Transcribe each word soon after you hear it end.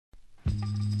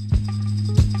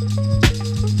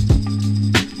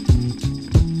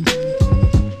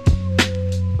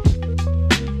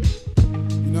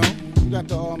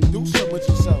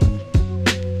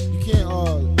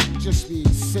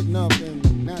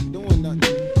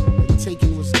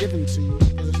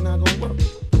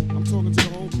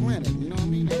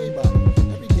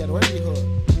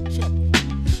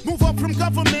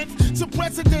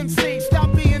presidency.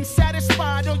 Stop being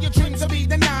satisfied, or your dreams will be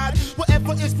denied.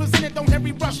 Whatever is presented, don't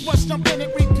hurry, rush, jump in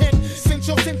it, repent. Since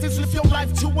your sentence, live your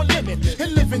life to a limit,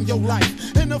 and living your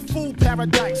life in a fool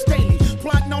paradise daily.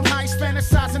 Plotting on heights,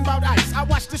 fantasizing about ice. I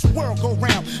watch this world go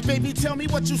round. Baby, tell me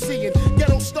what you seeing.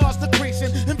 Ghetto stars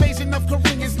decreasing, invasion of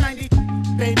Koreans 90.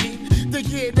 Baby, the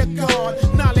year to God,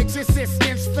 knowledge,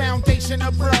 existence, foundation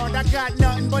abroad. I got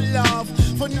nothing but love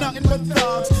for nothing but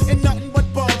thugs and nothing but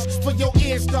bugs for your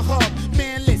ears to hug.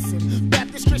 Man, listen,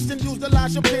 Baptist Christian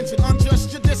utilize your pension.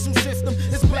 Unjust judicial system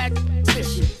is black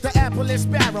issue. The apple is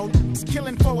sparrow, it's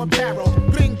killing for a barrel.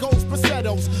 Bingos,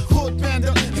 pasettos, hood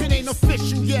banda, it ain't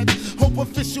official yet. Hope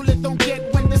official it don't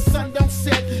get when the sun don't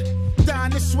set.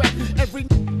 Dying to sweat, every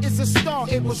is a star,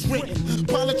 it was written.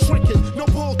 Politricking, no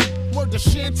bull, word to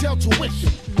Chantel tuition.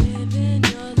 Living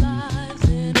your lives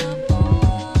in a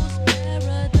fool's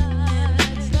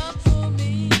paradise. Not for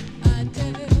me, I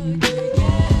tell you,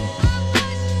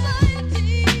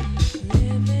 society.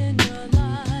 Living your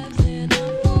lives in a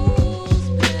fool's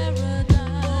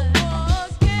paradise. What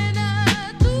can I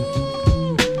do?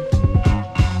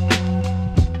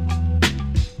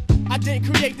 I didn't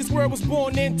create this world, was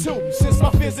born into. Since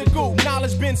my physical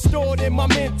knowledge been stored in my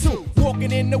mental.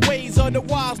 Walking in the ways of the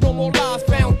wise, no more lies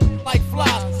found like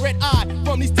flies. Red-eyed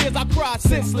from these tears I cried,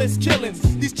 senseless killings.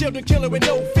 These children killing with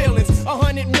no feelings.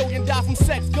 100 million die from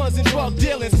sex, guns, and drug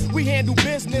dealings. We handle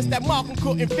business that Malcolm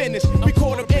couldn't finish. We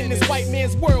caught up in this white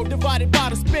man's world divided by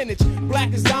the spinach.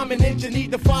 Black is dominant, you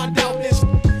need to find out this.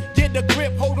 Get the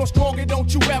grip, hold on stronger,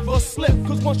 don't you ever slip.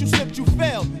 Cause once you slipped, you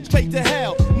fell straight to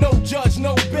hell. No judge,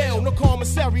 no bail, no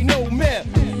commissary, no mayor.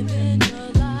 Living your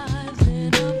lives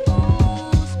in a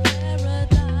fool's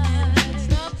paradise.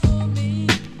 Not for me,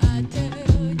 I tell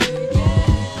you,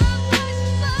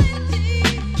 society.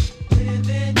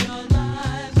 Living your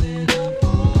lives in a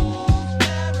fool's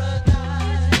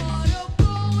paradise. What you're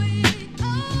going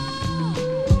on.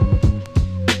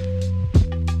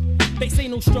 They say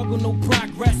no struggle, no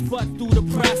progress, but through the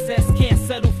process, can't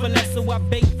settle for less, so I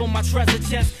bait for my treasure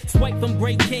chest. Swipe from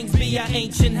great kings, be our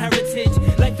ancient heritage.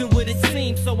 Life ain't what it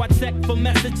seems, so I check for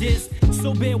messages.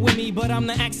 So bear with me, but I'm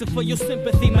not asking for your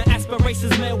sympathy. My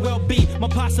aspirations may well be my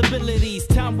possibilities.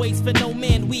 Time waits for no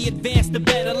man, we advance to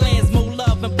better lands. More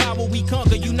love and power, we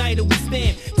conquer, united we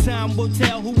stand. Time will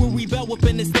tell who will rebel up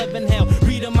in this living hell.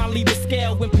 Read on my Libra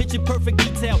scale when picture perfect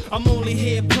detail. I'm only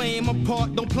here playing my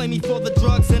part, don't play me for the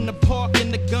drugs in the park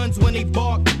and the guns when they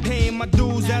bark. Paying my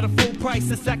dues at a full price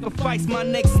to sacrifice. My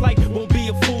next life won't be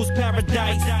a fool's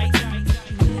paradise.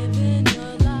 Living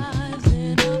your lives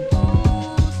in a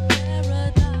fool's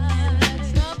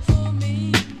paradise. Not for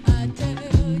me, I tell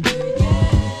you,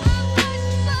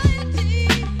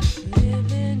 society.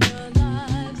 Living your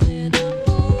lives in a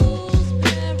fool's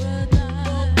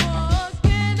paradise. What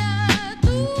can I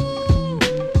do?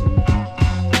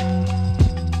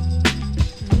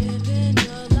 Living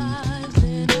your lives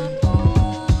in a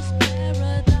fool's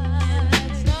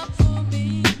paradise. Not for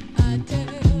me, I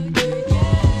tell you,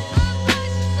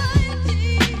 society.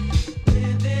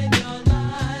 Living your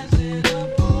lives in a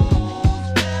fool's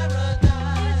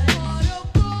paradise. What you're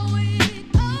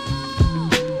going on.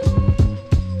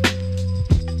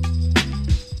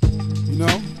 You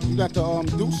know, you got to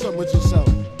do something with yourself.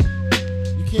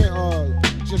 You can't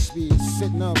just be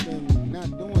sitting up and not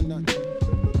doing nothing,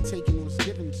 taking what's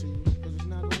given to you, because it's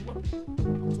not gonna work. I'm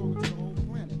talking to the whole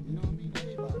planet, you know what I mean?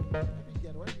 Everybody, every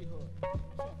ghetto, every hood.